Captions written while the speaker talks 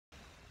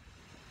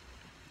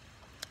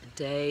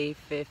Day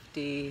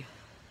 53.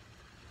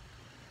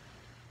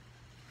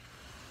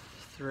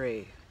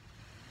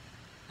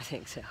 I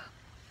think so.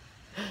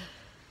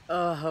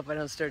 Oh, I hope I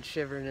don't start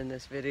shivering in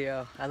this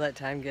video. I let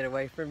time get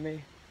away from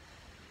me.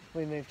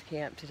 We moved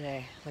camp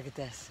today. Look at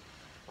this.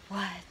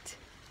 What?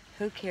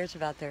 Who cares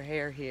about their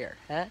hair here,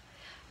 huh?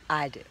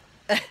 I do.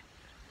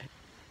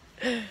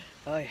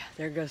 Oh yeah,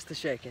 there goes the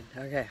shaking.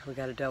 Okay, we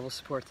gotta double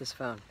support this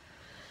phone.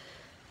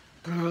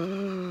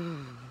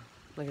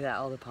 Look at that,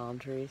 all the palm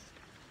trees.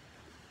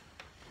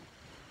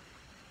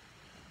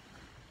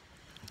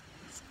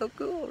 So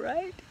cool,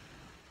 right?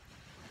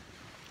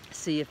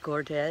 Sea of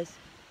Cortez.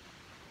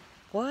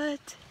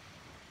 What?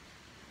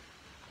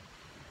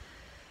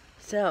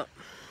 So,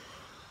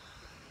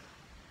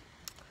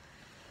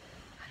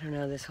 I don't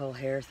know, this whole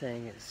hair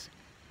thing is...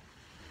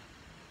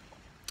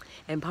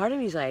 And part of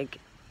me's like,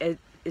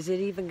 is it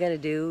even gonna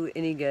do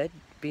any good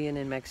being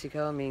in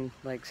Mexico? I mean,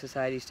 like,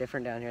 society's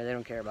different down here. They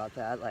don't care about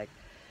that. Like,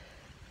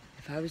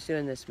 if I was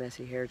doing this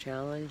messy hair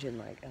challenge in,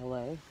 like, LA,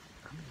 I'm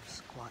gonna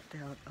squat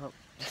down. Oh,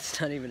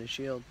 it's not even a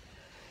shield.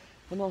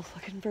 I'm all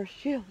looking for a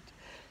shield.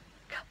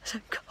 Cause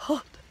I'm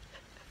cold.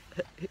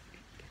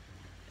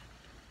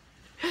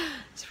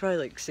 It's probably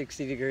like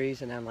 60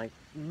 degrees and I'm like...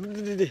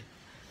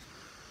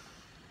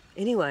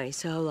 Anyway,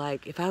 so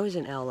like if I was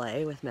in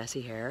LA with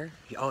messy hair,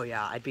 oh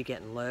yeah, I'd be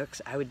getting looks.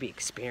 I would be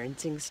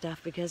experiencing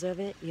stuff because of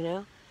it, you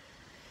know?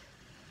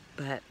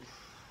 But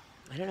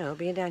I don't know,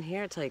 being down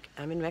here, it's like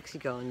I'm in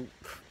Mexico and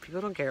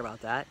people don't care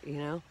about that, you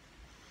know?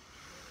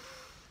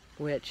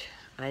 Which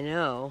I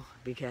know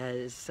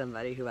because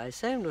somebody who I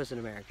assumed was an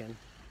American,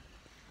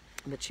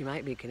 but she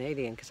might be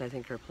Canadian because I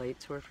think her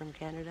plates were from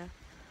Canada.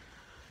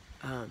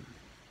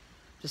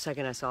 The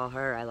second I saw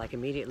her, I like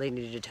immediately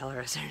needed to tell her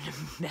I was in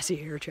a messy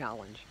hair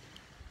challenge.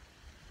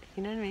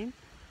 You know what I mean?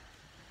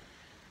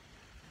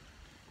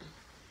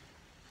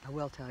 I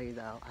will tell you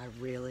though, I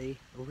really,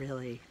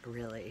 really,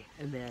 really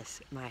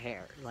miss my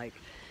hair. Like,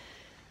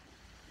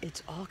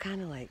 it's all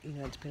kind of like, you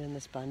know, it's been in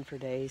this bun for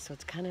days, so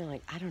it's kind of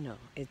like, I don't know,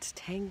 it's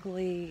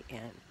tangly,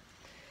 and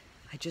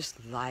I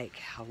just like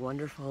how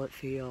wonderful it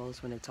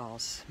feels when it's all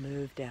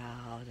smoothed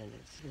out and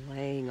it's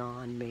laying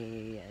on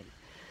me, and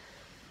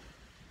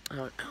I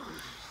don't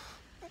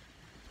know.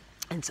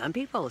 And some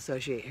people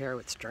associate hair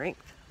with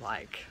strength.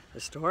 Like,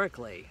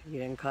 historically, you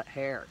didn't cut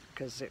hair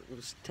because it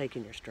was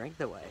taking your strength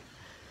away.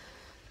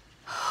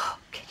 Oh,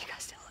 can you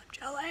guys tell I'm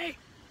jelly?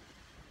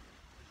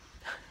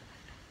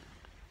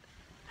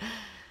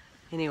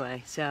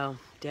 Anyway, so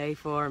day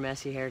 4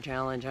 messy hair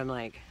challenge. I'm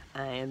like,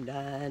 I am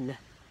done.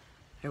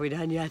 Are we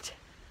done yet?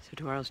 So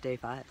tomorrow's day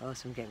 5. Oh,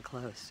 so I'm getting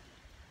close.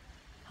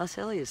 How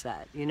silly is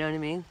that? You know what I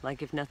mean?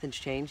 Like, if nothing's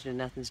changed and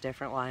nothing's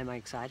different, why am I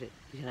excited?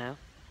 You know?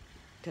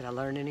 Did I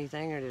learn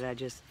anything, or did I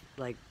just,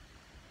 like,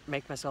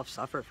 make myself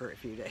suffer for a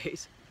few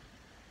days?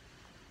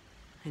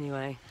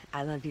 Anyway,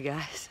 I love you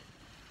guys.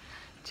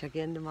 Check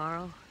in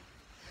tomorrow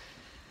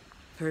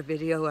for a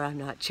video where I'm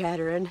not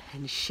chattering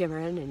and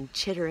shimmering and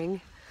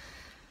chittering.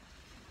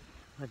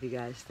 Love you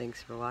guys.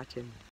 Thanks for watching.